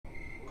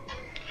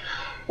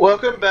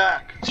Welcome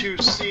back to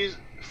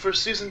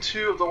season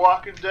 2 of The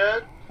Walking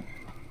Dead.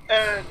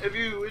 And if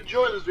you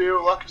enjoyed this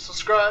video, like and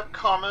subscribe,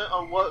 comment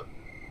on what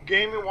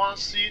game you want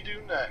to see do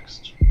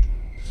next.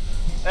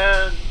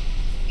 And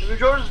if you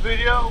enjoyed this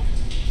video,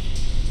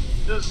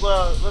 just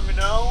let me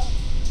know.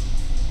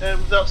 And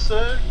with that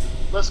said,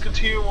 let's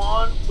continue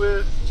on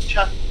with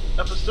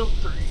episode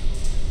 3.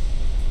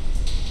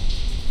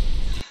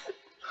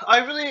 I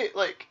really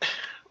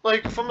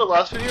like from the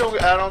last video, we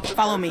add on to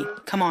Follow me.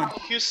 Come on.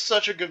 He's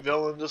such a good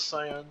villain, just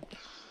saying.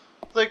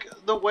 Like,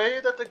 the way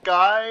that the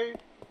guy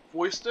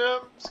voiced him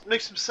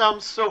makes him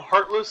sound so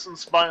heartless and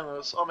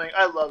spineless. I mean,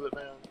 I love it,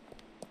 man.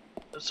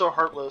 It's so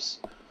heartless.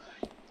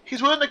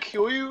 He's willing to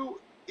kill you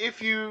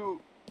if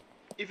you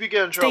get in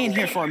trouble. Stay in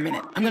here for a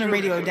minute. I'm gonna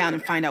radio it down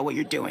and find out what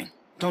you're doing.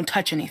 Don't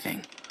touch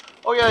anything.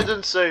 Oh yeah, I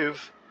didn't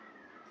save.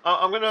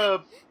 I'm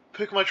gonna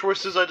pick my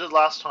choices I did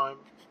last time.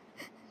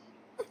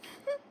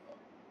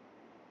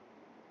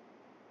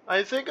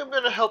 I think I'm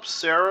gonna help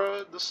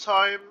Sarah this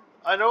time.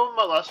 I know in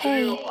my last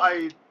video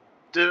I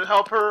didn't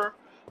help her,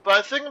 but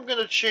I think I'm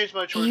gonna change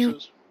my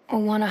choices. You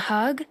want a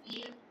hug?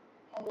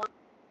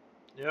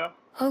 Yeah?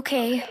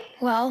 Okay,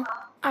 well,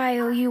 I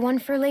owe you one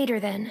for later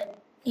then.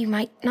 You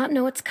might not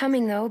know it's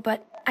coming though,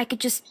 but I could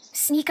just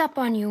sneak up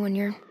on you when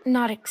you're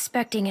not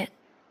expecting it.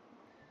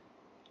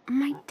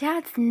 My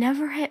dad's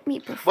never hit me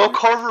before. Well,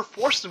 Carver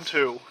forced him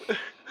to.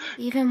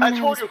 Even when I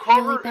told you,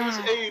 Carver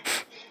really bad.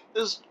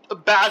 is a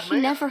bad man.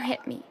 He never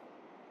hit me.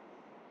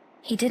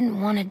 He didn't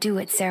want to do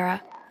it,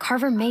 Sarah.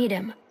 Carver made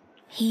him.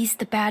 He's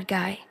the bad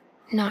guy,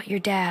 not your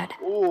dad.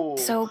 Ooh.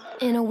 So,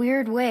 in a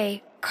weird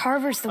way,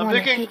 Carver's the one that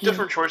hit you, I'm picking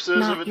different choices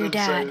not if it your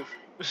didn't dad.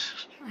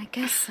 save. I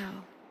guess so.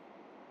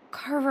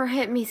 Carver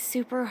hit me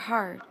super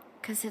hard,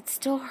 'cause it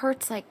still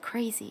hurts like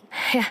crazy.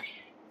 Yeah,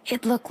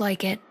 it looked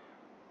like it.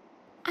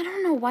 I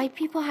don't know why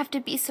people have to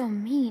be so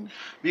mean.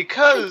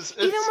 Because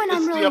Even when it's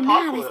I'm the really mad,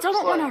 I apocalypse. still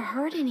don't want to like,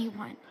 hurt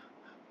anyone.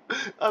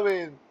 I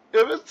mean,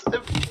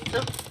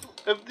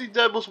 if the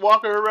dead was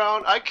walking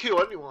around, I'd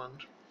kill anyone.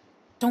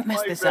 Don't mess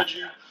Like this up.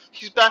 Reggie.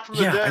 He's back from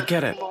the Yeah, dead. I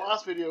get it. From the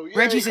last video. Yeah,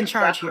 Reggie's in he's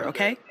charge back from here, the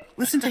okay? dead.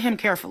 Listen to him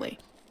carefully.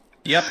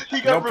 Yep, He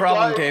got no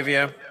problem, revived.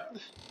 Tavia.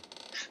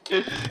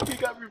 He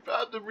got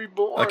revived and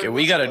reborn. Okay,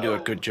 we Let's gotta go. do a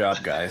good job,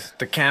 guys.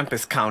 The camp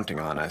is counting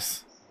on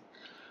us.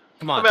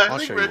 Come I on, mean, I I'll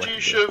think show you what Reggie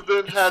to should have do.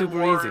 been It's had super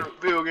more easy.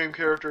 video game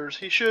characters.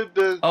 He should have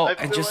been. Oh, I and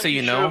feel just like so he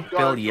you should know, have Bill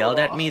gotten yelled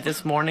killed at me off.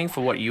 this morning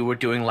for what you were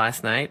doing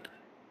last night.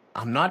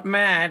 I'm not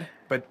mad,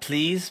 but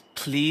please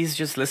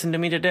just listen to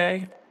me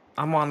today.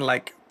 I'm on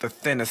like the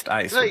thinnest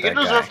ice No, with you that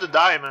deserve guy. to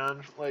die,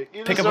 man. Like,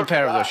 you Pick up deserve a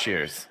pair to of those die.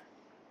 shears.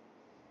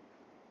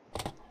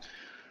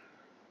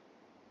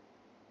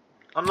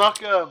 I'm not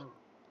gonna.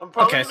 I'm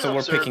probably Okay, gonna so we're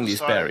help Sarah picking this these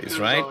time, berries, 'cause,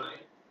 right?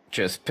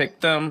 Just pick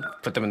them,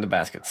 put them in the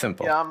basket.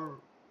 Simple.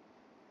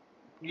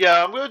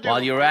 Yeah, I'm gonna do.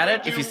 While you're I'm at gonna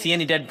it, if you do- see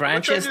any dead I'm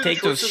gonna try to branches, do the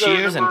take those choices I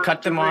shears and remember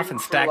cut them off doing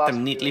and for stack last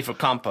them neatly video. for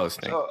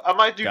composting. So I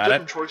might do Got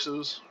different it?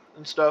 choices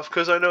and stuff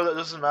because I know that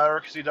doesn't matter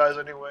because he dies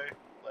anyway.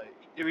 Like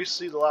if you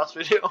see the last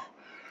video,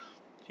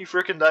 he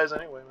freaking dies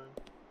anyway,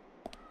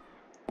 man.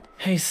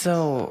 Hey,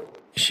 so,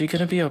 is she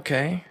gonna be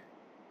okay?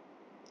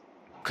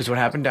 'Cause what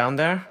happened down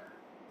there?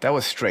 That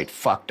was straight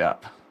fucked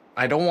up.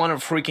 I don't want her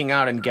freaking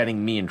out and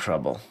getting me in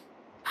trouble.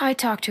 I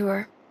talked to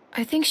her.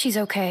 I think she's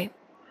okay.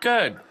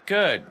 Good.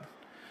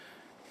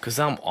 'Cause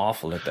I'm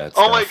awful at that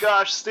stuff. Oh my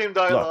gosh, Steam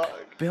dialogue.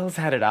 Look, Bill's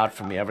had it out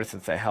for me ever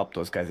since I helped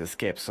those guys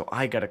escape, so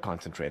I gotta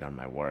concentrate on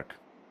my work.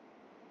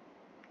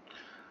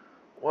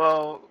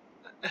 Well,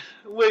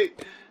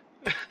 wait.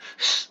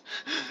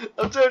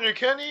 I'm telling you,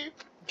 Kenny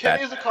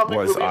is a comic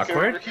was relief awkward.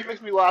 character. He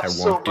makes me laugh I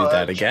so won't much. do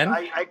that again.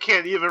 I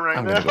can't even right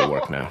I'm now. gonna go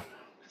work now.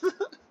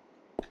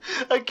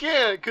 I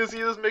can't because he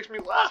just makes me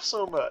laugh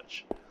so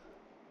much.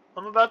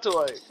 I'm about to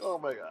oh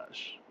my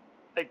gosh.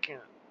 I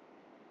can't.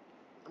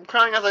 I'm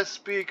crying as I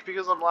speak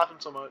because I'm laughing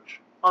so much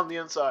on the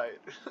inside.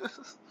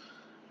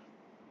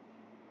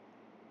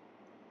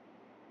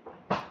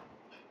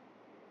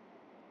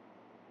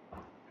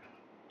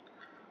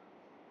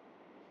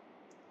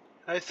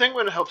 I think I'm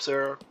gonna help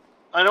Sarah.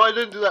 I know I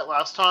didn't do that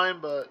last time,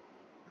 but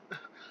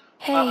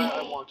Hey,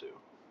 I want to.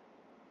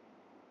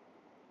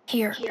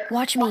 here,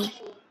 watch me.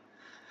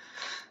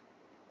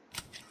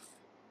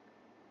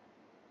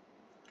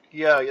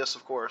 Yeah, yes,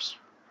 of course.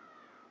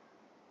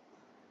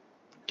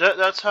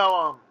 That's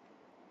how,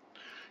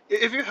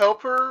 if you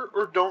help her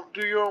or don't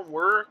do your own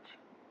work,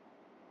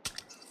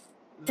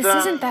 This then-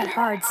 isn't that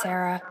hard,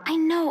 Sarah. I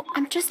know,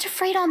 I'm just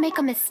afraid I'll make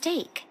a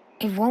mistake.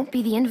 It won't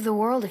be the end of the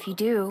world if you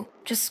do.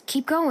 Just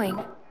keep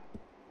going.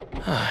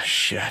 Ah,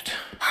 shit.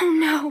 Oh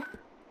no!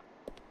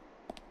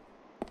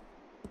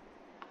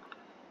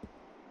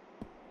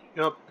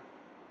 Yep.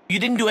 You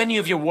didn't do any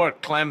of your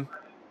work, Clem.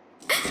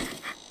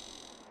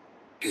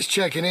 Just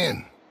checking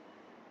in.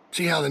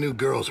 See how the new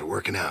girls are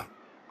working out.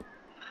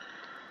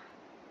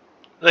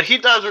 Like, he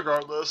dies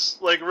regardless.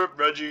 Like, rip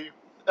Reggie.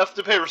 Have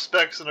to pay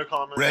respects in a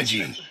comment.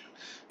 Reggie,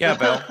 Yeah,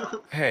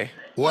 Bill. Hey.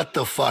 what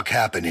the fuck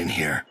happened in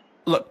here?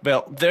 Look,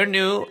 Bill, they're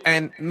new,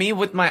 and me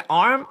with my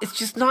arm, it's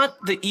just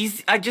not the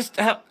easy. I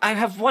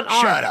have one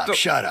arm. Shut up, so-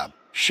 shut up.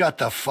 Shut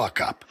the fuck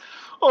up.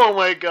 Oh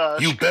my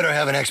gosh. You better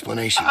have an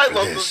explanation I for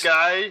love this. this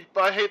guy,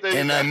 but I hate that.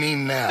 And I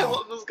mean I now.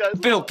 love this guy.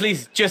 Bill,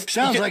 please, just...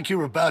 Sounds like you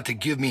were about to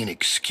give me an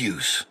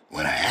excuse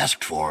when I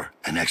asked for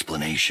an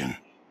explanation.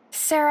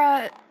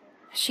 Sarah,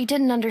 she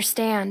didn't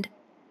understand.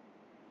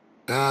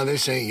 Nah,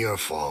 this ain't your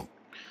fault.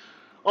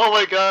 Oh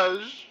my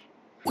gosh.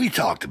 We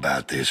talked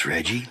about this,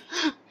 Reggie.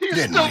 He's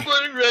Didn't still we?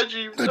 playing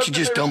Reggie. But you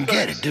just don't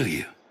get it, do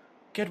you?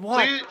 Get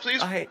what?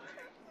 Please. I...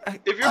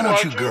 If you're Why don't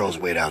watching, you girls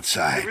wait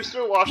outside? if you're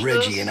still watching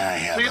Reggie this, and I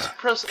have please a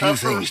press few F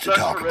for things to respect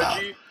talk for about.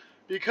 Reggie,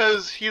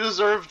 because he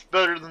deserved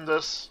better than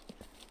this.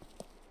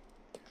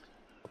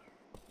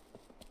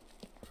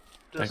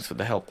 Thanks for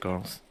the help,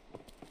 girls.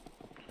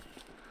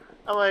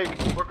 I'm like,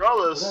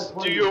 regardless,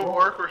 do your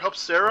work or help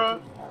Sarah?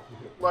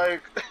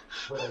 Like,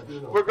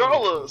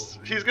 regardless,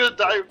 he's gonna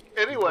die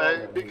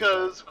anyway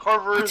because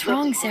Carver What's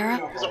wrong,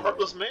 Sarah? He's a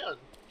heartless man.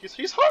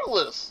 He's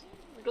heartless.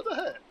 What the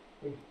heck?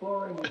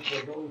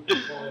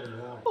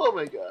 Oh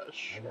my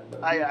gosh.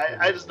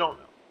 I just don't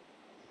know.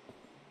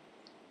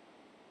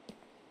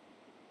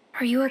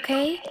 Are you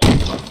okay?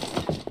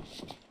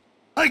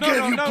 I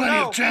gave you plenty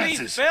of chances.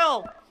 Please,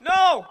 Bill!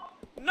 No!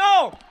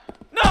 No!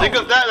 No! Think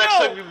of that next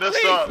time you mess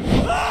up.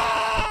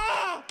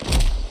 Ah!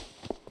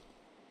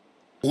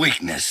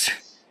 Weakness,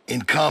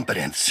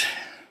 incompetence.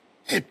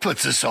 It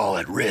puts us all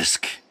at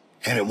risk,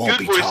 and it won't Good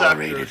be voice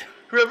tolerated. actor.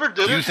 Whoever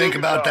did it. You think good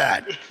about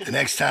job. that the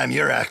next time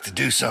you're asked to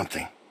do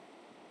something.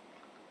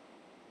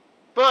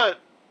 But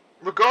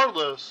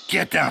regardless,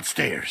 Get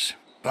downstairs.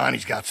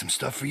 Bonnie's got some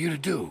stuff for you to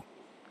do.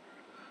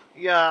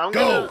 yeah, I'm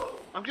Go.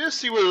 gonna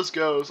see where this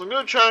goes. I'm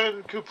gonna try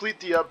and complete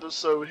the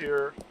episode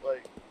here,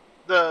 like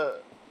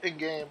the in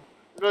game.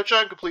 I'm gonna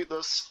try and complete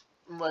this,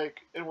 like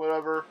in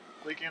whatever,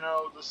 like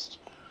just.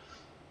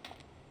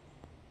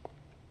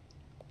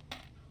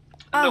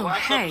 The Oh, last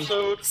hey.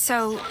 episode,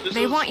 So, this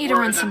they is want you to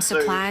where run it some didn't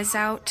save. supplies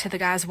out to the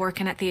guys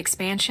working at the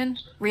expansion.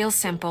 Real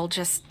simple,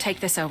 just take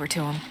this over to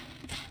them.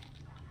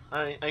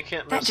 I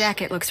can't That miss.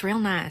 jacket looks real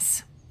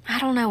nice. I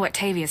don't know what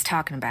Tavia's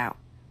talking about.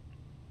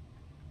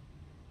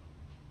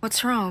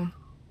 What's wrong?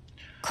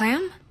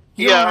 Clem?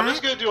 You Yeah, all I'm right?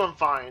 just gonna do. I'm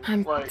fine.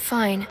 I'm like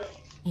fine.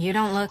 You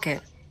don't look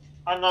it.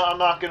 I'm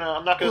not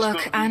gonna. Look,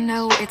 spill I beans.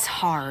 know it's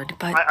hard,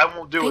 but I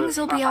won't do things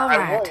it. will be I all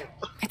right. won't.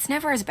 It's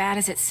never as bad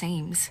as it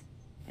seems.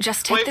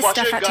 Just take Wait, this watch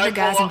stuff a out to the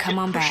guy guys fall and off, come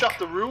get on pushed back. off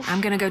the roof?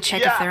 I'm gonna go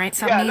check if there ain't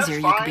something that's easier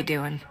you could be fine.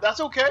 doing.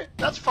 That's okay.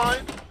 That's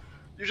fine.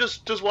 You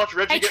just watch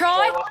Reggie Hey, get Troy,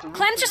 fall off the roof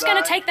Clem's and just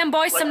gonna die, take them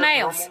boys like some that's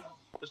nails. normal.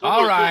 There's no All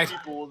really good right.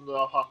 people in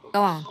the hospital.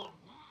 Go on.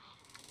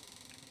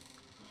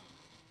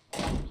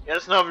 Yeah,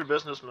 it's none of your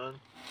business, man.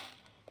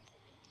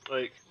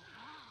 Like,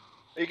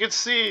 you can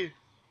see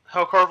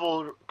how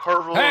Carvel.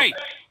 Hey,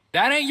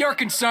 that ain't your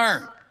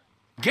concern.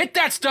 Get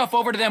that stuff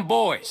over to them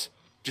boys.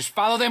 Just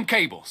follow them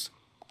cables.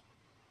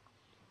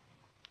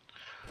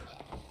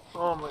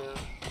 Oh man,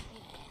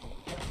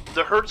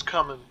 the hurt's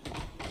coming.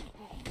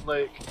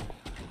 Like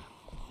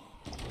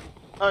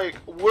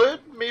wood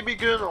may be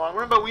good in the long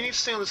run, but we need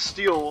stainless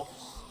steel.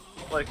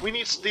 Like, we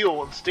need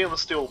steel and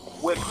stainless steel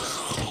quick.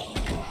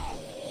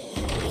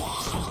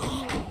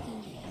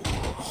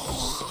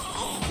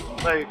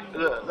 Like,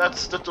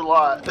 that's a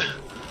lot.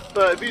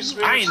 But if you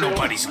smooth I ain't steel-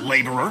 nobody's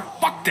laborer.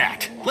 Fuck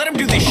that. Let them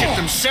do this shit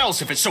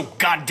themselves if it's so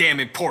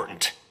goddamn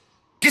important.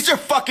 Get your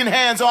fucking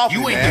hands off You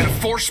me, ain't man. gonna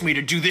force me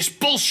to do this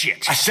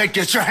bullshit. I said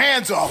get your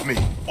hands off me.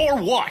 Or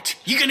what?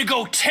 You gonna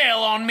go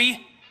tell on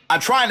me? I'm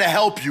trying to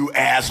help you,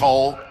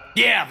 asshole.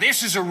 Yeah,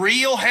 this is a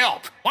real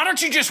help. Why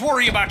don't you just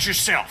worry about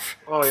yourself?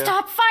 Oh yeah.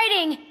 Stop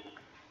fighting!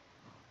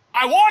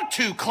 I want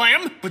to,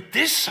 Clem, but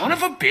this son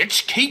of a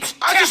bitch keeps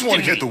I just want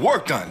to tempting get the me.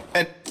 work done.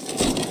 And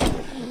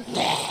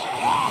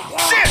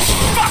Shit!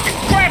 Fuck!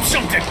 Grab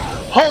something!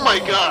 Oh my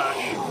gosh.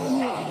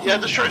 Yeah,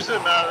 the shirts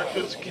didn't matter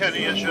because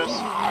Kenny is just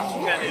an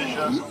asshole,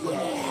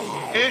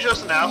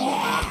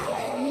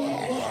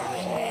 man.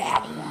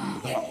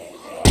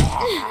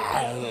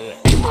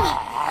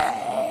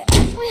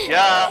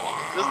 Yeah,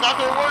 that's not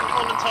gonna work,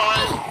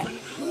 Clementine.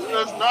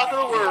 That's not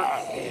gonna work.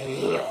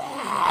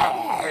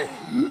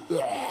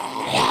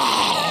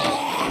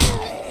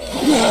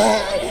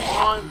 Come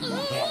on.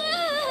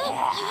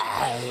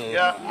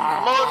 Yeah, come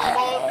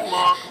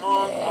on.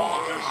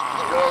 Just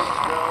go.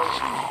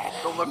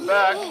 Don't look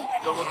back.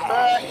 Don't look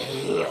back.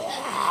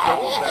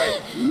 Don't look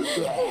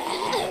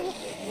back.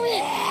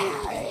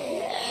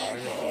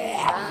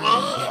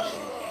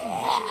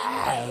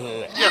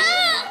 Yes.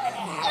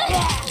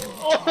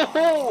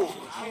 Oh,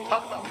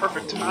 talk about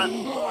perfect time.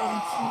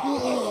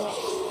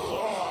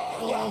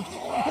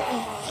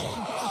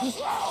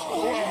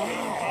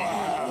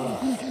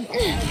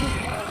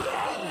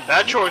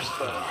 Bad choice,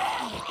 though.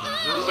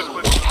 This is a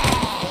quick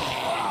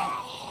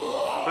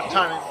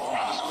timing.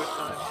 Just quick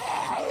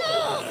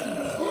timing.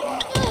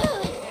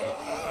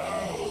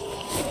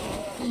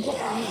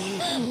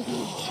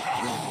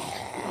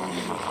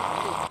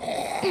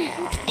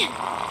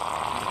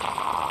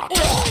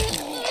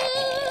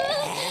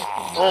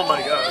 Oh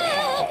my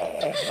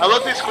gosh. I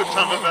love these quick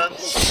time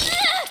events.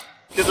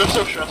 Because they're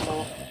so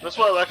stressful. That's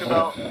what I like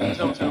about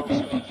Telltale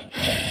stuff.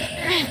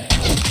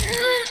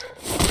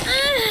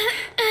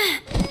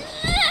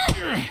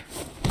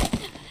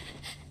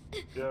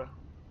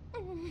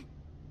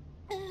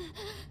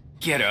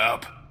 Get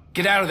up.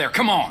 Get out of there,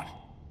 come on.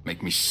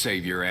 Make me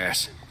save your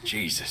ass.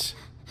 Jesus.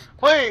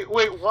 Wait,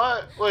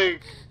 what?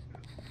 Like,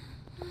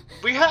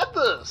 we had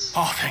this.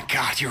 Oh, thank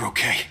God you're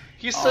okay.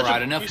 He's All such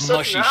right, a, enough he's such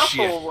mushy an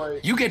shit. asshole,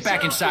 like, You get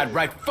back seriously. inside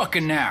right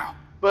fucking now.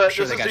 But I'm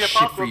sure this they is got the shit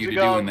for apocalypse. you to We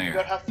do gotta- in we there.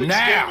 gotta have thick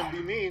Now! skin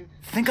and be mean.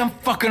 Think I'm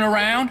fucking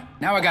around?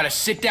 Now I gotta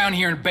sit down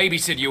here and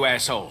babysit you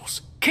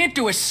assholes. Can't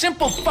do a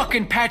simple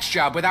fucking patch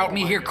job without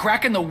me here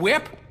cracking the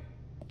whip?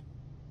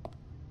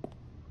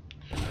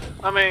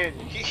 I mean,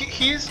 he's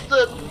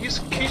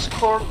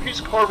Carver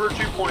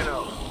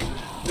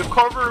 2.0. If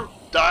Carver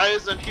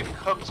dies, then he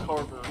becomes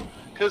Carver,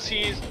 because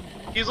he's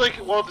like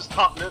one of his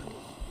top men.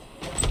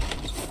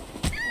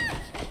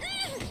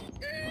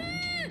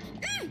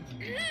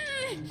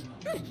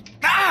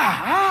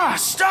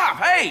 Stop!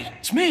 Hey,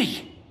 it's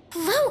me.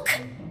 Luke!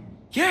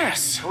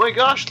 Yes. Oh my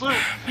gosh, Luke!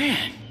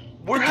 Man,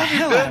 Where get the have you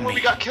hell out been of when me.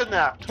 we got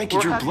kidnapped? Think you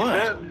Where drew have you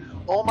blood. been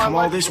all my Come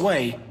all life? this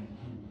way.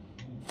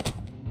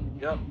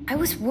 Yep. I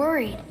was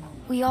worried.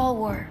 We all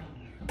were.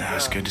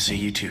 It's good to see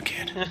you too,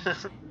 kid.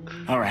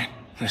 All right,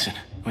 listen,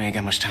 we ain't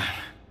got much time.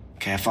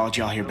 Okay, I followed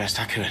y'all here best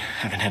I could.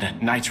 Haven't had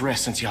a night's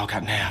rest since y'all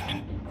got nabbed,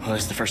 and well,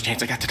 it's the first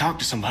chance I got to talk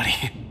to somebody.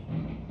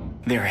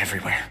 They're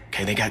everywhere.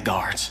 Okay, they got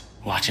guards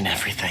watching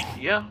everything.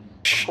 Yeah,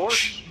 of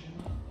course.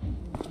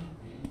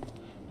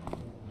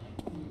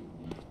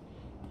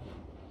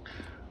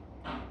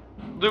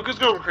 Luke is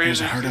going crazy.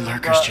 There's a herd of He's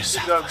lurkers not- just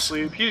he's south not of us.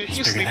 asleep. He's It's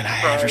bigger sleep than I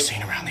deprived. ever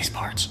seen around these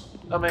parts.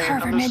 I mean,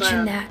 Carver I'm just mentioned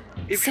saying, that.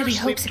 if Said you're he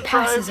hopes sleep it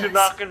passes deprived,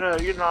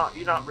 us.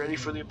 you're not ready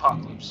for the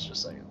apocalypse.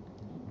 Just saying.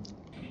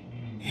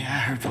 Yeah, I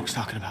heard folks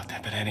talking about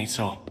that, but that ain't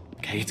so.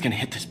 Okay, it's gonna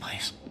hit this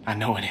place. I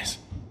know it is.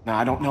 Now,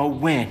 I don't know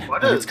when,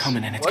 What but is? it's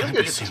coming and it's What gonna is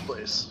be hit this soon.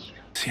 place?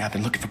 See, I've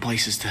been looking for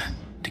places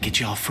to get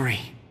y'all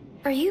free.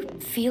 Are you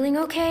feeling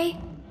okay?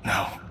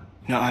 No,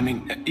 I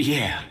mean,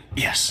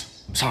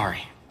 yes.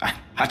 Sorry.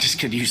 I just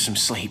could use some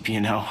sleep, you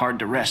know. Hard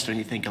to rest when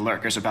you think a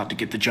lurker's about to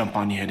get the jump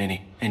on you at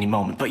any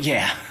moment. But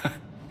yeah.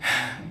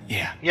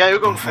 Yeah, you're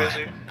going I'm fine.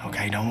 crazy.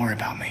 Okay, don't worry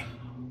about me.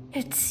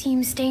 It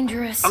seems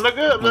dangerous. I'm not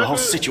good. Well, the whole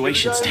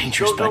situation's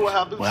dangerous, don't know but, what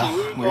happens to well,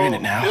 Luke. we're in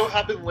it now. It'll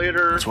happen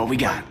later. That's what we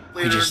got.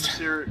 Later We just in the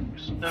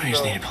series. And,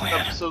 need a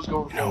plan. Episodes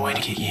going No way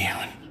to forward. get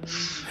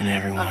you and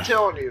everyone. I'm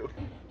telling you,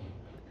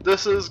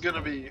 this is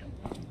gonna be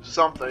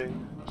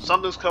something.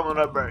 Something's coming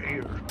up right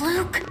here.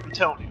 Luke! I'm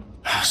telling you.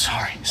 Oh,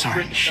 sorry.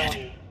 Freaking Shit.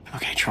 telling you.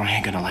 Okay, Troy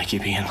ain't gonna like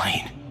you being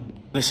late.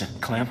 Listen,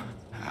 Clem,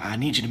 I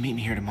need you to meet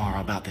me here tomorrow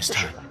about this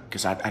time.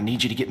 Because I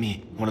need you to get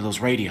me one of those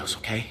radios,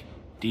 okay?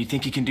 Do you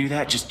think you can do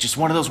that? Just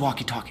one of those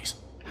walkie-talkies.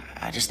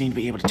 I just need to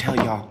be able to tell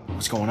y'all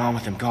what's going on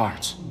with them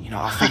guards. You know,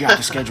 I'll figure out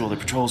the schedule the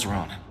patrols are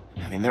on.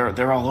 I mean,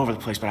 they're all over the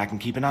place, but I can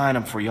keep an eye on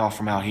them for y'all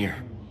from out here.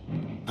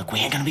 Look, we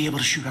ain't gonna be able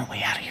to shoot our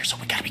way out of here, so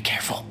we gotta be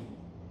careful.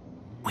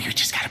 We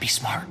just gotta be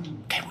smart,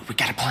 okay? We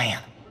got a plan.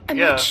 I'm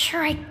Yeah. not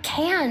sure I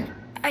can.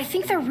 I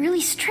think they're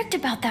really strict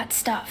about that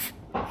stuff.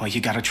 Well,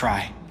 you gotta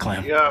try,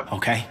 Clem. Yeah.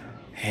 Okay?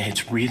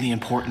 It's really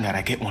important that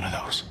I get one of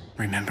those.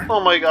 Remember? Oh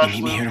my gosh,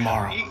 You meet me Luke. here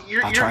tomorrow.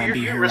 You're- I'll try and be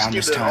you're here around risking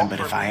this it all time, but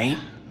for if me. I ain't,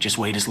 just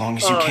wait as long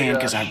as you Oh, can,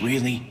 because gosh. I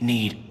really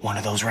need one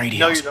of those radios.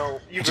 No, you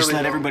don't. You And just really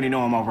let don't. everybody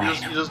know I'm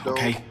alright. You just don't.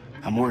 Okay?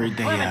 I'm worried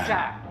they,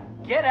 Clementine,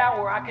 get out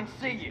where I can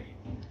see you.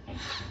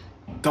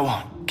 Go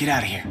on, get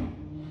out of here.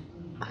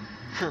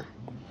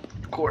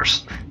 Of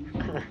course.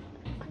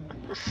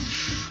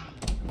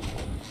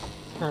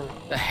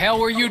 The hell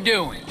were you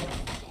doing?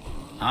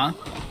 Huh?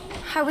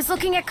 I was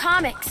looking at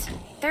comics.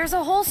 There's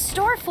a whole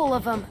store full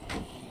of them.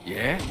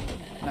 Yeah?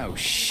 No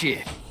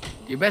shit.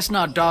 You best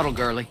not dawdle,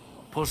 girlie.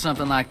 Pull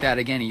something like that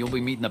again and you'll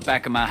be meeting the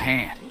back of my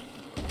hand.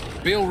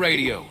 Bill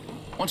Radio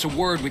wants a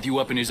word with you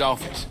up in his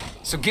office.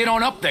 So get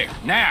on up there,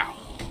 now!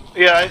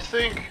 Yeah, I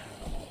think.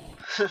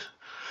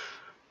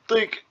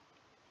 Like,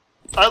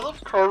 I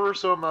love Carver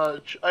so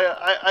much.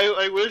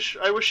 I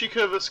wish he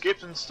could have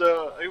escaped instead.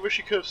 I wish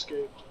he could have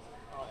escaped.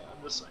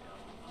 I'm just saying.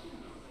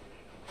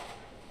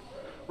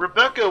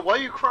 Rebecca, why are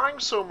you crying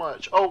so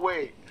much? Oh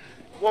wait,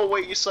 well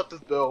wait, you slept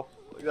with Bill.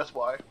 Like, that's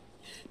why.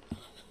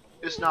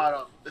 It's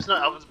not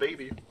Alvin's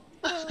baby.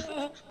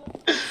 No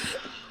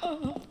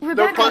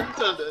Rebecca, pun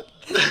intended.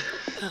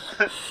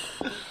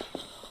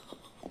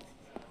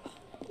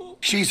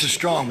 She's a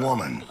strong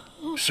woman,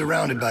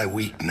 surrounded by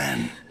weak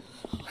men.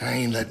 I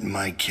ain't letting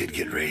my kid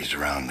get raised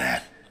around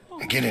that.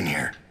 Now get in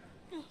here.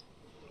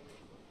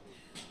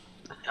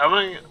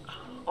 Oh,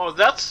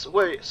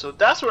 wait, so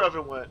that's where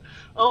Alvin went.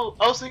 Oh,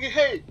 I was thinking,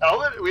 hey,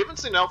 Alvin, we haven't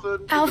seen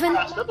Alvin in the Alvin.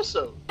 past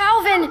episode.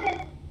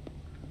 Alvin!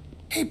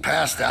 He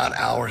passed out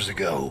hours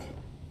ago.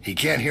 He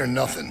can't hear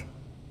nothing.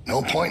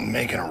 No point in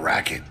making a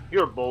racket.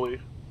 You're a bully.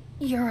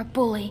 You're a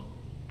bully.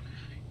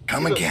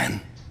 Come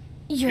again.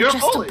 You're You're a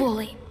just bully. a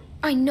bully.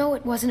 I know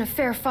it wasn't a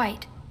fair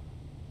fight.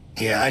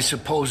 Yeah, I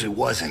suppose it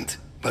wasn't.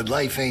 But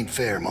life ain't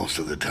fair most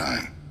of the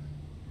time.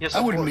 Yes, I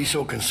of wouldn't be course.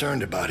 so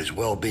concerned about his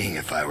well-being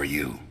if I were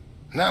you.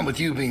 Not with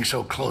you being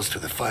so close to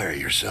the fire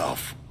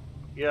yourself.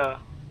 Yeah.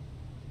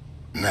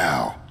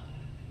 Now,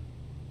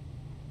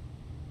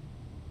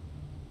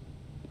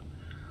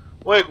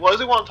 Like, what does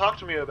he want to talk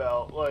to me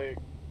about? Like,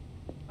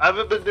 I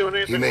haven't been doing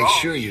anything You make wrong.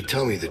 sure you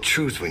tell me the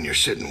truth when you're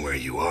sitting where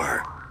you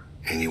are,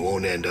 and you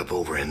won't end up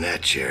over in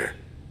that chair.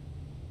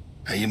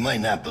 Now, you might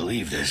not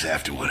believe this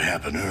after what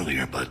happened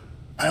earlier, but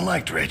I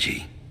liked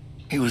Reggie.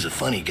 He was a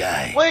funny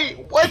guy. Wait,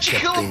 why'd He you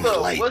kept kill him things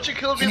though? light. Why'd you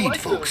kill him? You if need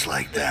liked folks him?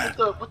 like that.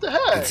 What the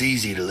heck? It's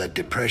easy to let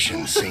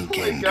depression sink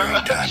Oh my in during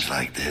gosh. times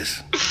like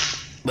this.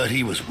 But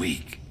he was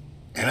weak.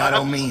 And I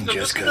don't mean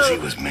just because he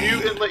was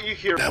mean. And let you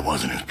hear. That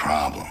wasn't his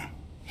problem.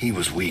 He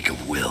was weak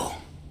of will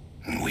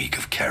and weak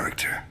of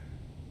character.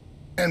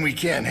 And we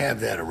can't have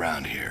that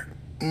around here.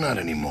 Not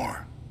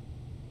anymore.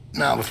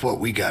 Not with what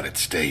we got at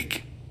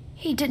stake.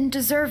 He didn't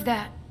deserve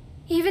that.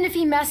 Even if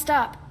he messed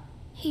up,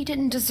 he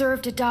didn't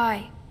deserve to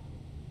die.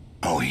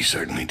 Oh, he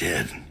certainly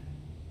did.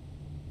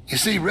 You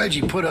see,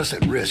 Reggie put us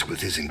at risk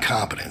with his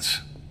incompetence.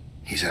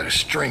 He's had a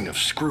string of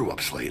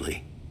screw-ups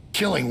lately.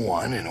 Killing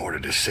one in order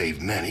to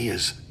save many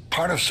is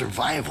part of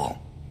survival.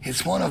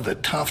 It's one of the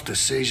tough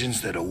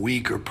decisions that a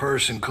weaker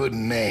person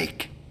couldn't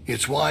make.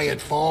 It's why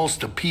it falls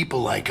to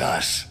people like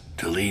us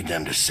to lead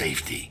them to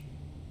safety.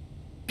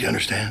 Do you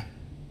understand?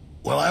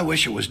 Well, I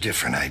wish it was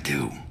different, I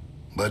do.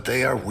 But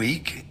they are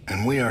weak,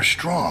 and we are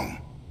strong.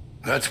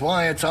 That's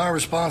why it's our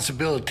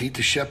responsibility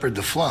to shepherd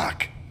the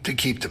flock, to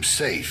keep them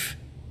safe.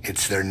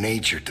 It's their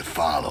nature to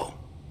follow,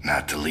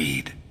 not to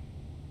lead.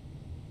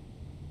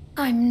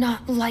 I'm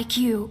not like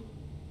you.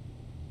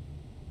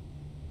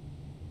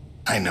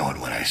 I know it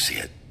when I see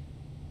it.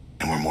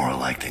 And we're more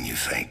alike than you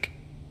think.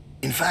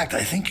 In fact,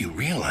 I think you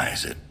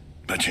realize it,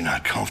 but you're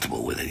not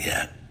comfortable with it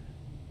yet.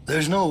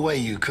 There's no way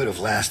you could have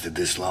lasted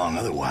this long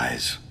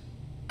otherwise.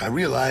 I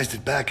realized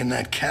it back in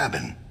that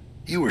cabin.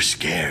 You were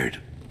scared,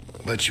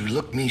 but you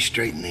looked me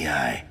straight in the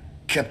eye,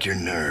 kept your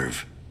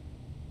nerve.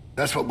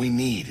 That's what we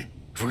need.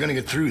 If we're gonna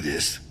get through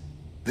this,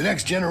 the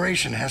next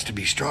generation has to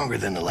be stronger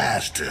than the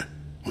last to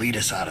lead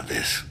us out of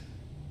this.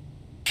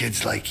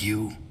 Kids like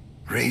you,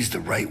 raised the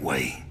right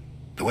way,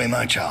 the way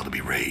my child will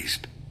be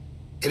raised.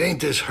 It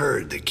ain't this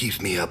herd that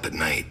keeps me up at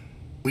night.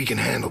 We can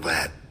handle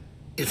that.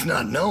 It's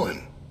not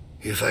knowing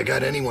if I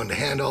got anyone to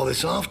hand all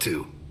this off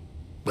to.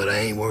 But I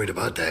ain't worried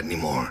about that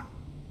anymore.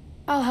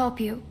 I'll help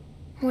you.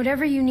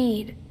 Whatever you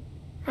need.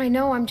 I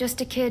know I'm just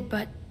a kid,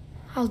 but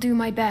I'll do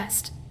my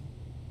best.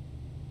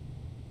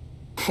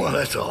 Well,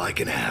 that's all I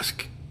can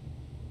ask.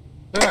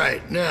 All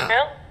right, now.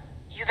 Bill,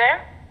 you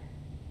there?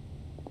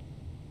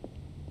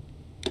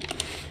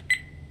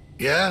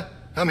 Yeah,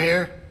 I'm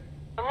here.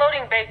 The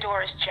loading bay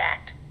door is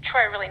jacked.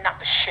 Troy really knocked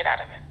the shit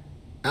out of it.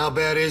 How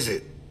bad is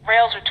it?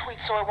 Rails are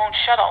tweaked so it won't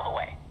shut all the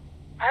way.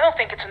 I don't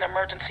think it's an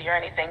emergency or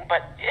anything,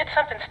 but it's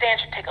something Stan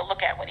should take a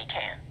look at when he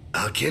can.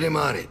 I'll get him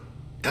on it.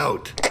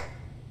 Out.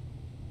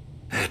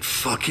 That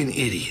fucking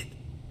idiot.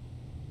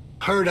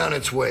 Herd on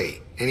its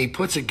way, and he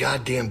puts a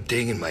goddamn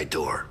ding in my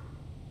door.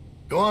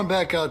 Go on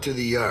back out to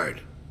the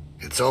yard.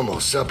 It's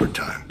almost supper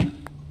time.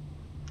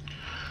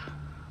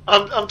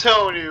 I'm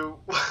telling you,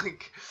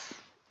 like,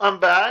 I'm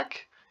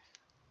back.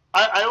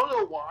 I don't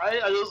know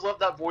why. I just love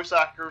that voice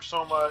actor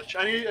so much.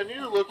 I need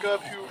to look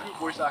up who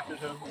voice acted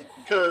him,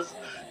 because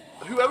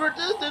whoever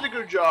did a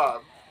good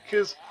job.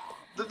 Because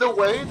the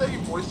way that he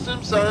voiced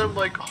him sounded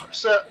like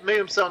made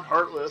him sound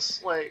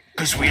heartless. Like,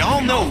 because we all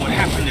know what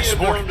happened this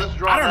morning.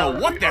 I don't know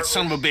what that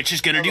son of a bitch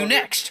is gonna do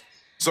next.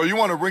 So you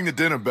want to ring the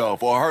dinner bell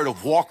for a herd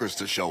of walkers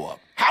to show up?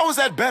 How is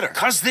that better?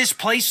 Cause this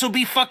place will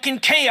be fucking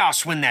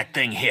chaos when that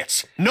thing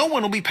hits. No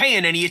one will be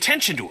paying any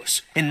attention to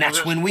us. And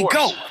that's when we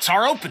go. It's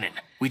our opening.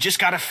 We just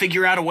gotta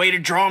figure out a way to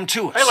draw them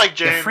to us. I like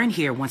Jane. Your friend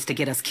here wants to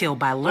get us killed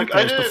by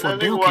locals before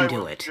Bill can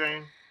do it.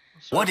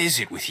 So what is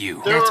it with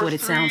you? That's what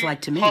it sounds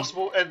like to me.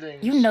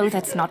 You know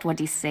that's not what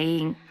he's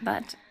saying,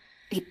 but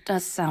it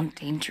does sound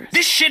dangerous.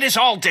 This shit is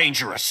all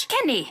dangerous.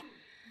 Kenny,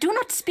 do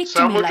not speak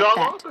to me like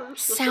that.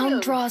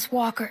 Sound draws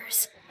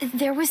walkers.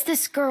 There was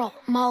this girl,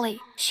 Molly.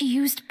 She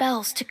used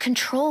bells to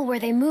control where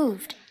they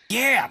moved.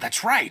 Yeah,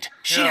 that's right.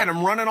 She had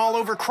him running all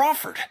over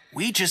Crawford.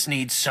 We just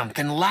need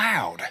something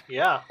loud.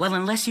 Yeah. Well,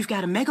 unless you've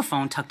got a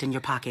megaphone tucked in your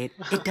pocket,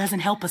 it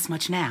doesn't help us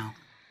much now.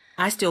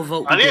 I still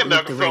vote we get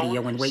Luke the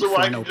radio and wait for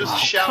an open.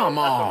 Oh, come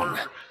on.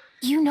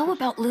 You know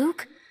about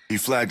Luke? He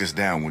flagged us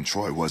down when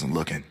Troy wasn't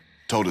looking.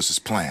 Told us his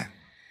plan.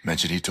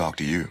 Mentioned he talked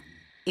to you.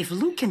 If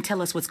Luke can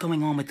tell us what's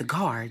going on with the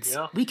guards,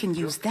 we can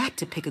use that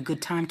to pick a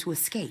good time to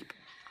escape.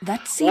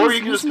 That seems Or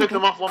you can just pick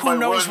them off one by one. Who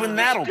knows when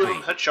that'll be?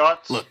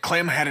 Headshots. Look,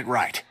 Clem had it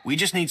right. We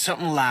just need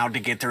something loud to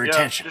get their Yeah,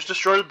 attention. just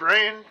destroy the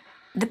brain.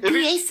 The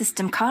PA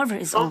system Carver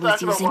is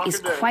always using is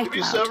quite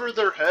loud.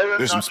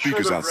 There's some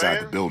speakers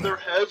outside the building,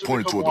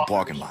 pointed toward the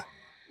parking lot.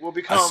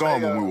 I saw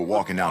them when we were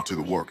walking out to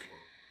the work.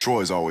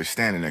 Troy's always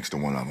standing next to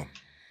one of them.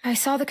 I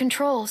saw the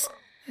controls.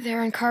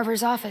 They're in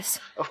Carver's office.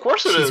 Of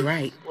course it is. She's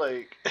right.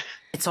 Like,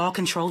 it's all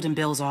controlled in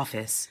Bill's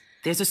office.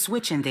 There's a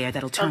switch in there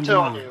that'll turn I'm them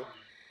telling on. you.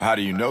 How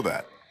do you know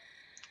that?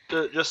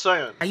 Just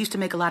saying. I used to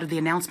make a lot of the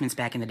announcements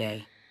back in the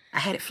day. I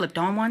had it flipped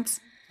on once.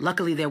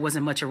 Luckily, there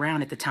wasn't much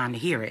around at the time to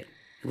hear it.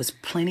 It was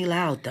plenty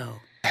loud, though.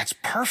 That's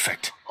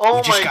perfect. Oh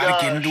we just my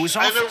gotta get into his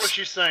I office. know what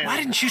she's saying. Why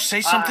didn't you say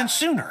something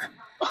sooner?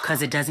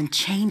 Because it doesn't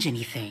change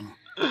anything.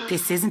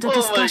 This isn't a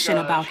discussion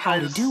about how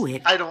to do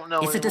it. I don't know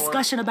It's a anymore.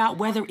 discussion about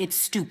whether it's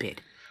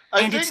stupid.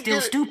 I And it's think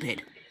still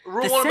stupid.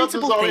 Rule The one about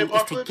sensible zombie thing is to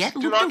apocalypse, get do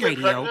Luke not the get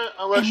radio pregnant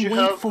unless you and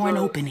wait have for an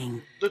the-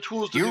 opening. The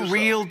tools to You're do so.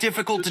 real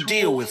difficult to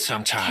deal with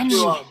sometimes.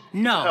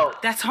 No,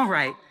 that's all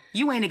right.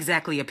 You ain't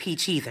exactly a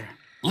peach either.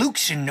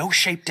 Luke's in no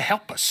shape to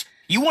help us.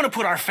 You want to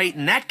put our fate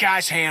in that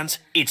guy's hands?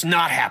 It's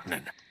not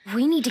happening.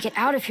 We need to get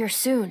out of here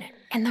soon,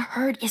 and the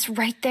herd is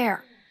right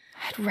there.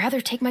 I'd rather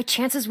take my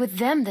chances with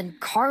them than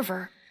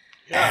Carver.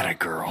 Atta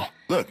girl.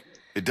 Look,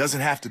 it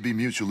doesn't have to be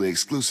mutually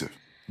exclusive.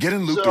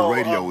 Getting Luke So, the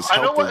radio is I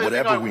know helpful what ending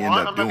whatever I we want, end up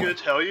I'm not doing. gonna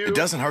tell you. It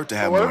doesn't hurt to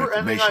have more Whatever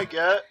ending information.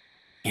 I get,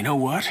 You know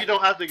what? you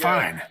don't have to get.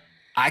 Fine.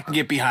 I can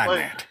get behind Like,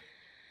 that.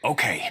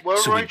 Okay,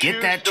 whatever so we I get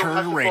choose, that don't have turd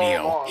to follow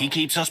radio. along. He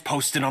keeps us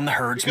posted on the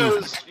herd's Because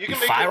movement. you We can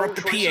make fire your up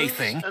the own PA choices,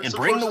 thing and and some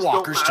bring the choices don't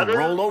walkers to matter,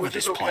 roll over which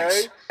this is okay.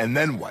 place. And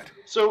then what?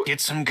 So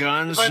Get some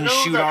guns if I and know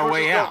shoot that our choices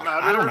way don't out.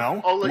 matter, I don't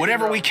know. I'll let you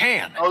Whatever know. we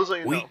can. I'll just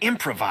let you We know.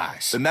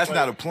 improvise. Then that's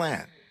not a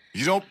plan.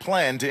 You don't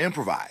plan to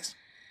improvise.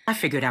 I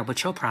figured out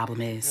what your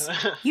problem is.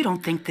 You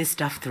don't think this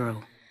stuff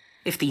through.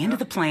 If the end of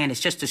the plan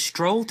is just to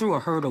stroll through a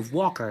herd of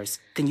walkers,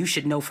 then you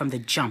should know from the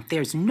jump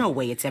there's no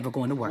way it's ever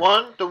going to work.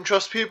 1, don't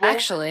trust people.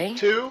 Actually,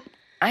 2,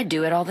 I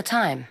do it all the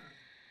time.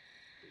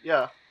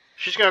 yeah,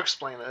 she's gonna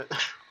explain it.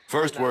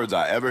 First words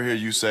I ever hear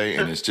you say,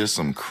 and it's just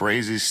some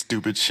crazy,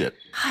 stupid shit.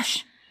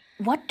 Hush.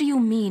 What do you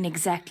mean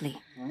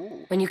exactly?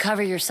 When you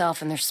cover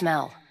yourself in their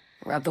smell,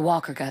 rub the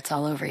walker guts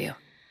all over you.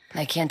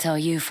 They can't tell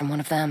you from one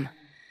of them.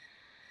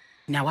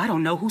 Now I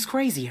don't know who's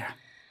crazier.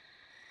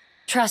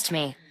 Trust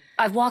me,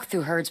 I've walked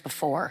through herds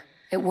before.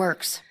 It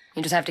works.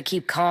 You just have to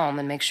keep calm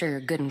and make sure you're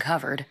good and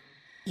covered.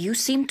 You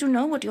seem to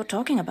know what you're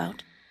talking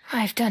about.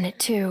 I've done it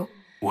too.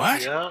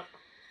 What? Yeah.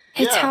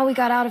 It's Yeah. how we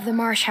got out of the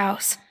marsh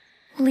house.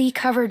 Lee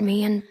covered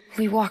me and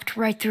we walked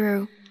right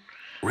through.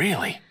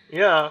 Really?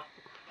 Yeah.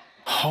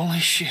 Holy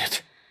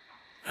shit.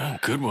 Oh,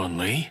 good one,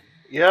 Lee.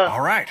 Yeah.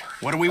 All right,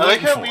 what are we I like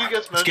waiting how for? Lee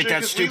gets Let's get mentioned that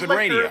 'cause Lee's stupid my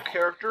radio. favorite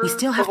character We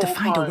still the have to whole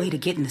find a time. way to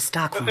get in the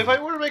stockroom. If I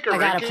were to make a I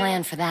got a ranking,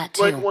 plan for that,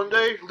 too. like one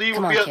day, Lee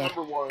Come would on, be at kid.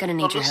 number 1. Gonna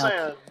need I'm your just help.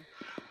 saying.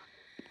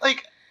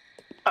 Like,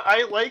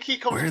 I like he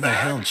comes Where the back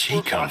hell did she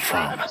with come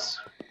from?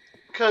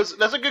 Because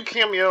that's a good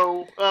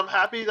cameo. I'm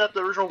happy that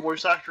the original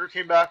voice actor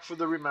came back for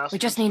the remaster. We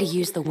just need to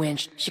use the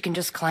winch. She can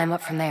just climb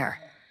up from there.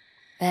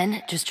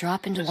 Then just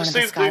drop into It's one the of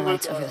the same thing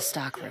with, skylights over the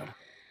stockroom.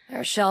 There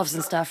are shelves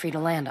and stuff for you to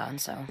land on,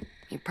 so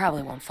you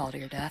probably won't fall to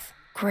your death.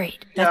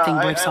 Great. That thing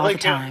I- breaks I all like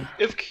the time.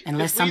 If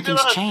Unless Lee did something's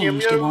not have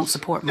changed, it won't cameos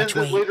support much in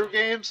the weight. later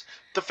games,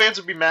 the fans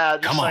would be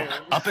mad. Come just on,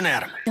 saying. up and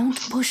at him.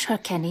 Don't push her,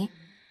 Kenny.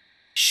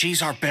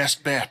 She's our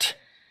best bet.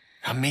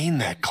 I mean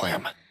that,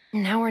 Clem.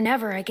 Now or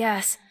never, I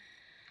guess.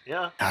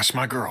 Yeah. That's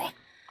my girl.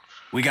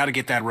 We got to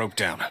get that rope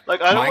down.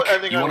 Like, I know Mike, what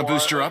ending you I want to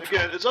boost her up?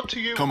 Again, it's up to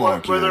you Come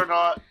on, whether kid. or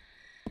not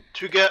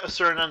to get a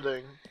certain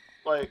ending.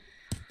 Like,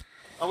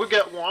 I would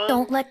get 1.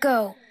 Don't let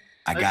go.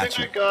 I got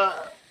you.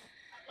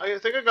 I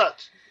think I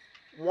got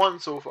 1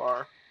 so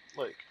far.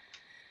 Like.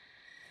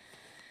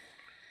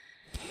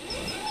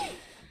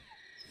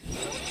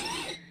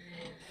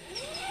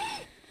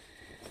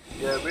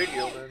 Yeah,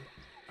 radio, man.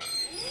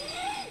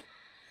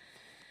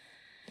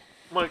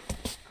 Like,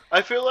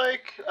 I feel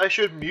like I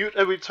should mute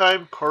every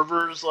time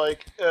Carver's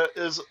like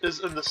is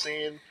in the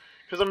scene,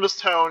 because I'm just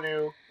telling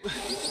you,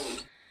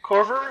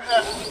 Carver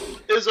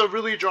is a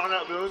really drawn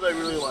out villain that I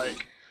really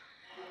like.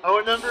 I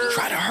would never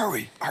Try to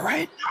hurry, all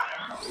right?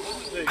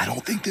 I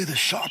don't think they're the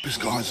sharpest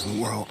guards in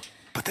the world,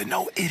 but they're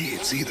no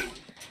idiots either.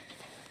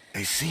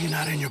 They see you're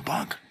not in your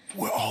bunk,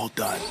 we're all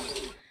done.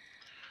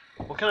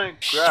 What can I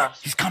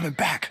grasp? He's coming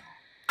back.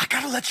 I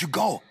gotta let you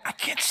go. I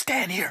can't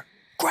stand here.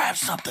 Grab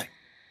something.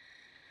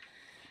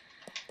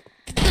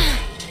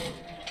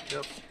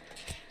 Yep.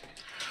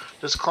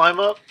 Just climb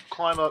up,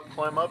 climb up,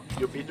 climb up.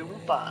 You'll be doing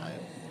fine.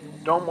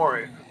 Don't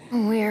worry.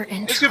 We're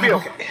in It's gonna be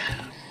trouble. okay.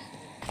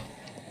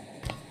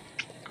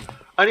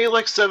 I need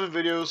like 7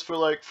 videos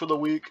for the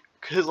week,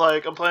 cause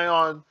like I'm planning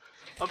on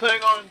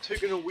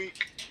taking a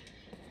week.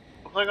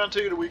 I'm planning on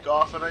taking a week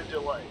off, and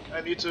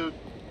I need to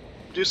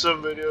do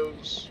some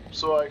videos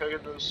so like I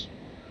can just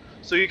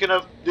so you can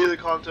have daily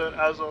content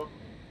as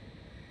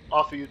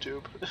off of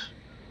YouTube.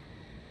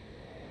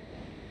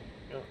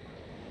 Yeah.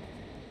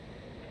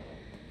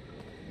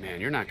 Man,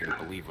 you're not gonna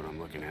believe what I'm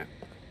looking at.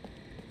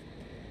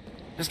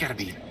 There's gotta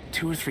be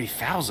 2,000 or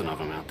 3,000 of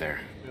them out there.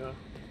 Yeah.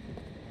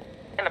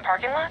 In the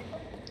parking lot?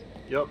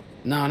 Yep.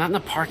 No, not in the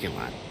parking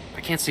lot.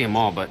 I can't see them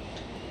all, but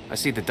I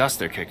see the dust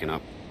they're kicking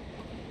up.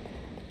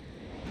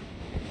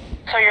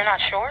 So you're not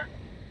sure?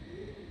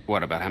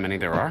 What, about how many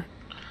there are?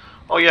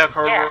 Oh yeah,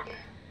 Carver. Yeah.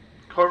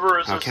 Carver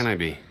is. How can I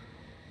be?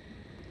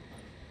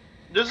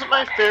 This is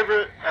my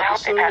favorite I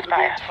hope they episode pass of by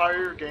the us.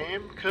 entire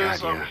game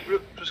because God,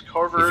 just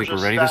Carver You is think we're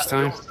just ready that this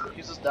time? villain.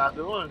 He's just that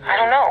villain. I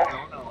don't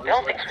know.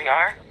 Bill thinks we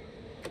are.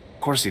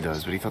 Of course he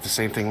does, but he thought the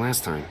same thing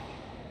last time.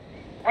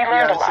 We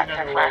learned a I lot think I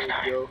since know last where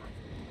time. we go.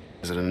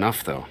 Is it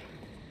enough, though?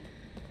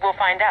 We'll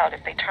find out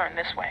if they turn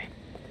this way.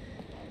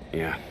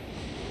 Yeah.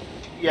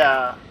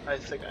 Yeah, I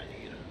think I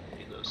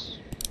need this.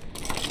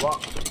 It's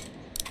locked.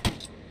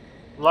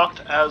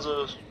 Locked as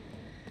a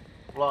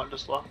Locked,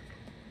 just locked.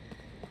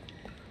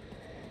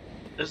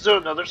 Is there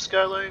another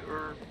skylight,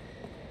 or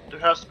there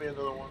has to be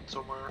another one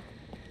somewhere?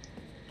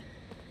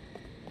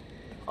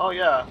 Oh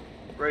yeah,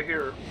 right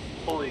here.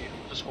 Holy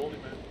man.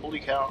 Holy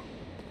cow.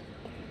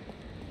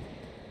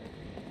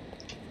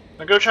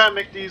 I'm gonna try and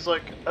make these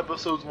like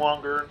episodes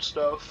longer and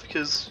stuff,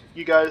 because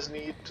you guys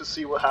need to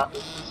see what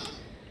happens.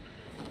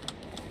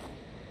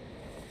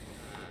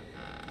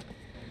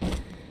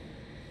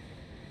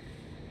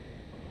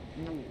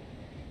 Ooh.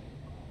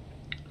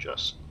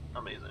 Just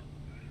amazing.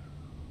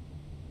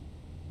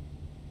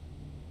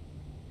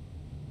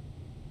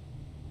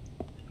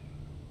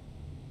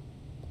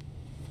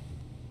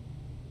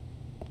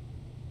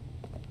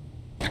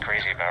 It's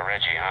crazy about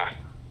Reggie, huh?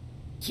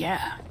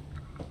 Yeah.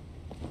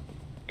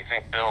 You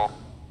think Bill...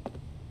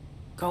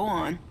 Go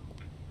on.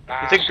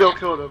 You think Bill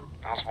killed him?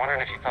 I was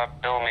wondering if you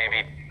thought Bill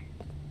maybe...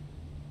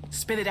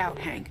 Spit it out,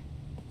 Hank.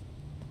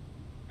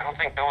 I don't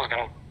think Bill was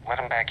gonna let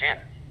him back in.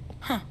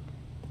 Huh.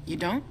 You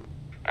don't?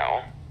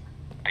 No.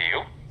 Do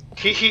you?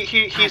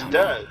 He's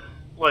dead.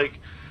 Like,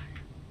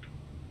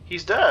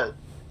 he's dead.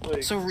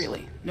 Like, so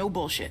really, no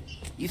bullshit.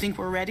 You think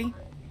we're ready?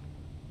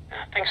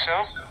 I think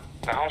so.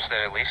 The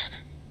homestead, at least.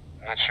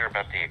 I'm not sure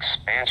about the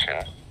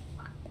expansion.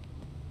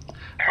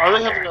 Are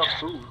they having enough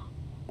food?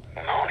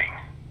 Moaning.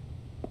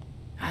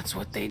 That's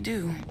what they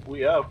do. Well,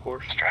 yeah, of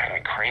course. It's driving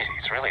me crazy.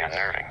 It's really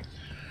unnerving.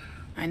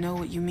 I know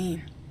what you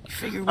mean. You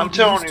figure I'm we'd be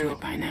telling used you, to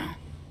it by now.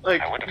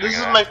 Like, this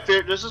is my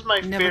favorite. This is my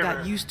You never favorite.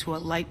 got used to a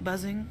light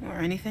buzzing or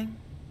anything?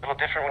 A little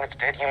different when it's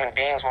dead human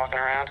beings walking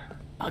around.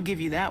 I'll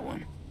give you that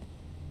one.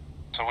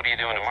 So what are you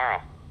doing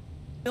tomorrow?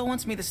 Bill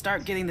wants me to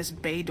start getting this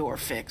bay door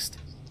fixed.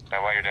 Is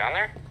that why you're down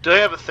there? Do they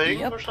have a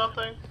thing or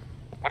something?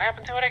 What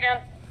happened to it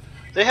again?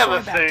 They have So a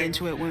I backed thing.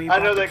 into it when we I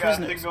brought know the they got a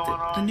prisoners, thing going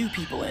the on. new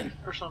people in.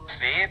 Or something.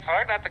 See, it's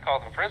hard not to call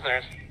them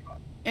prisoners.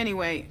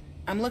 Anyway,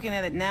 I'm looking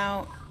at it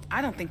now.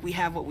 I don't think we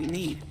have what we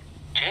need.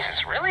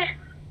 Jesus, really?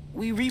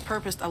 We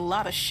repurposed a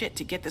lot of shit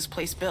to get this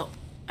place built.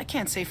 I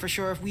can't say for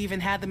sure if we even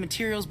had the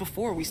materials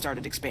before we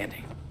started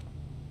expanding.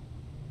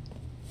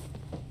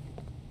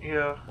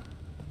 Yeah.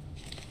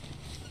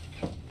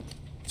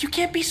 You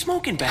can't be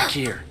smoking back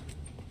here.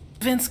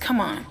 Vince, come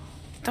on.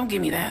 Don't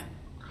give me that.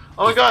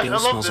 Oh my god, Bill I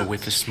love smells this. a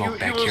whiff of smoke He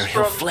back was here,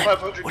 he'll from flip.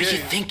 500 What are you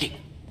Days. thinking?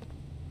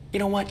 You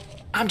know what?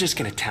 I'm just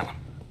gonna tell him.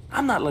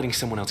 I'm not letting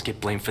someone else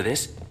get blamed for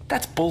this.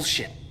 That's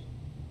bullshit.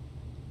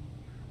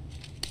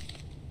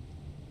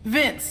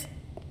 Vince!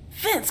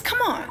 Vince,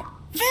 come on!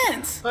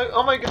 Vince! Like,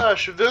 oh my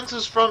gosh, Vince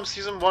is from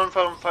season 1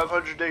 from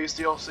 500 Days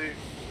DLC.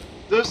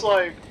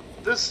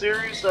 This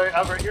series that I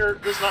have right here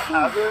does not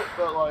have it,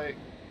 but like,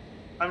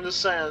 I'm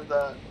just saying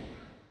that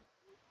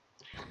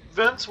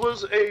Vince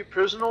was a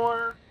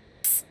prisoner,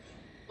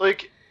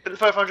 like, in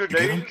 500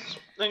 Days,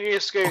 and he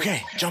escaped.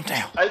 Okay, jump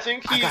down. I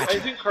think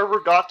Carver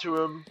got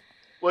to him,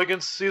 like,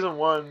 in season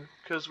 1,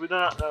 because we do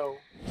not know.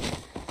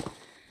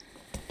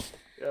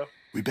 Yeah.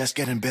 We best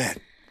get in bed.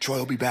 Troy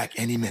will be back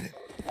any minute.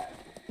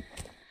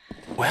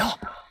 Well?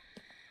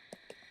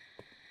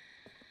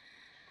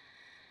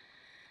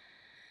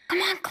 Come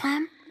on,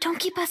 Clem. Don't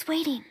keep us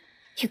waiting.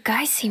 You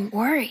guys seem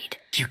worried.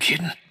 You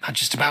kidding? I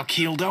just about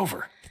keeled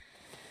over.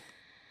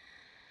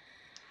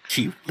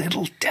 You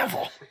little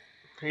devil.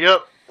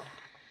 Yep.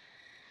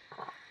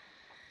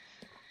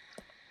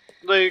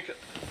 Like,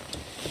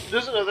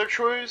 there's another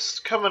choice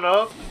coming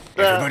up.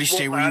 That Everybody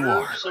stay won't where you matter,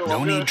 are. so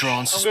No need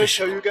drawing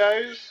suspicion. I'm gonna show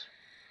you guys.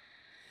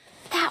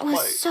 That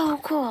was so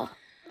cool.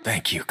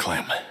 Thank you,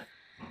 Clem.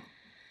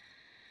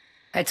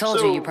 I told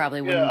you you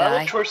probably wouldn't I die.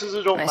 like choices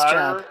that don't Nice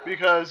matter job.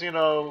 because, you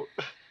know,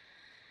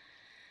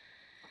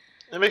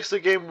 it makes the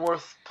game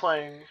worth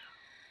playing.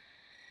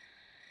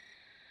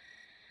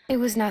 It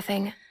was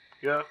nothing.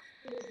 Yeah.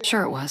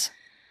 Sure it was.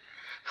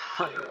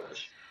 Oh my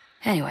gosh.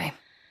 Anyway,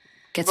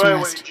 get By some the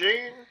way, rest.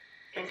 Jane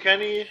and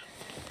Kenny.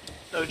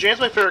 No, Jane's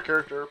my favorite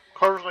character.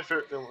 Carver's my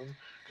favorite villain.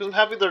 Because I'm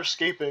happy they're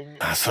escaping.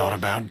 I thought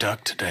about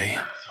Duck today.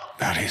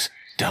 About his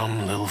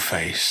dumb little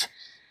face.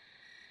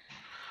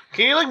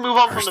 Can you, like, move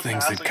on from First the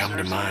things past? that like, come to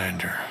seriously?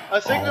 mind are I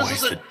think this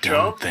always is a the dumb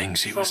jump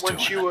things he from was when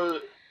doing. she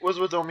was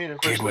with Omid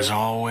and Kid was Kristen.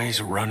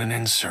 always running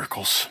in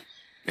circles.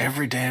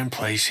 Every damn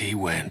place he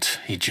went,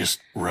 he'd just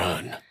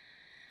run.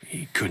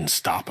 You couldn't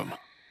stop him.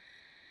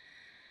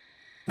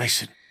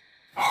 Makes it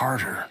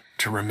harder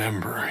to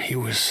remember he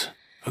was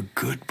a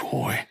good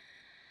boy.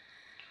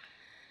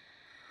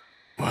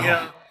 Well,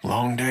 Yeah.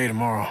 long day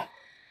tomorrow.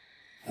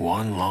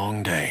 One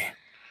long day.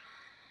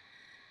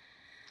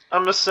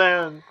 I'm just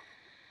saying,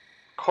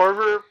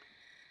 Carver,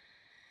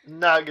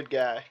 not a good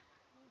guy.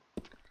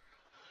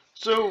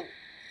 So,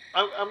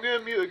 I'm gonna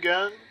mute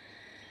again.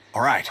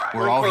 All right,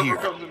 we're when all Carver here.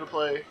 comes into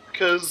play,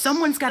 because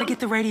Someone's got to get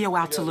the radio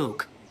out to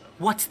Luke.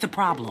 What's the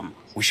problem?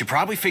 We should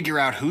probably figure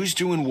out who's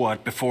doing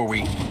what before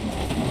we...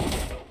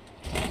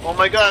 oh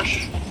my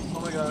gosh, oh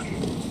my gosh.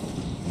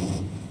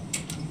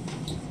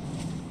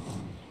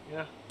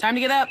 Yeah. Time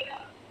to get up.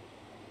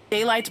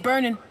 Daylight's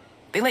burning.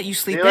 They let you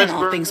sleep Daylight's in,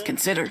 all burning. things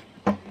considered.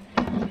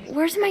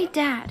 Where's my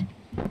dad?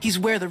 He's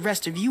where the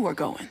rest of you are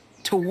going.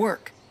 To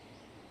work.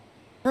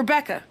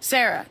 Rebecca,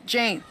 Sarah,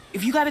 Jane,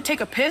 if you gotta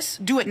take a piss,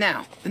 do it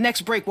now. The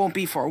next break won't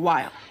be for a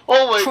while.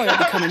 Oh my Troy God.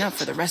 will be coming up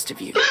for the rest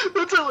of you.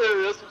 That's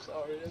hilarious. I'm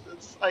sorry.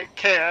 I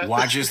can't.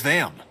 Why just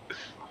them?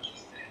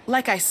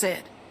 Like I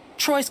said,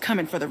 Troy's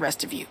coming for the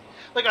rest of you.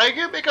 Like, I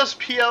can't make us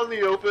pee out in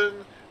the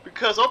open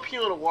because I'll pee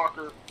on a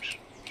walker.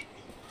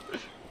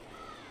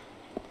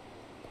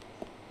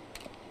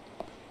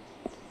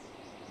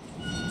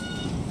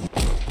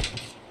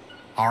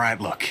 All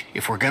right, look,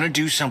 if we're gonna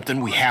do something,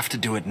 we have to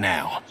do it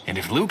now. And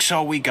if Luke's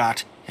all we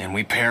got, then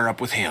we pair up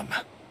with him.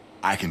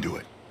 I can do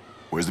it.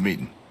 Where's the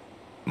meeting?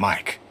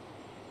 Mike.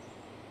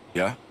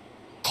 Yeah?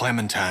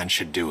 Clementine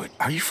should do it.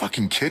 Are you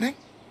fucking kidding?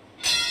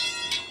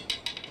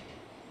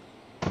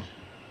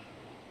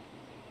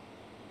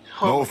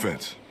 No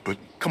offense, but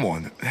come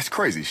on, that's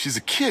crazy. She's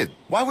a kid.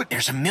 Why would...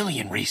 There's a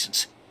million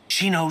reasons.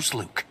 She knows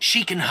Luke.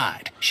 She can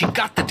hide. She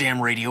got the damn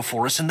radio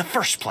for us in the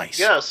first place.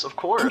 Yes, of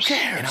course. Who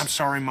cares? And I'm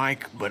sorry,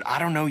 Mike, but I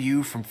don't know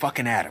you from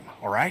fucking Adam,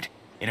 all right?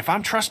 And if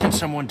I'm trusting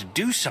someone to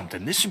do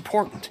something this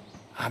important,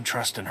 I'm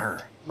trusting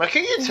her. Mike,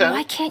 can you tell?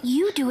 Why can't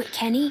you do it,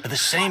 Kenny? For the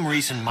same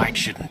reason Mike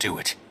shouldn't do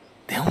it.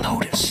 They'll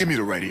notice. Give me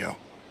the radio.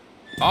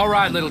 All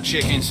right, little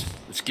chickens.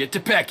 Let's get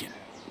to pecking.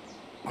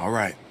 All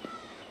right.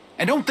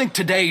 And don't think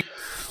today...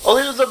 I'll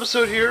leave this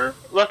episode here.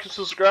 Like and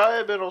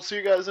subscribe, and I'll see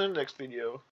you guys in the next video.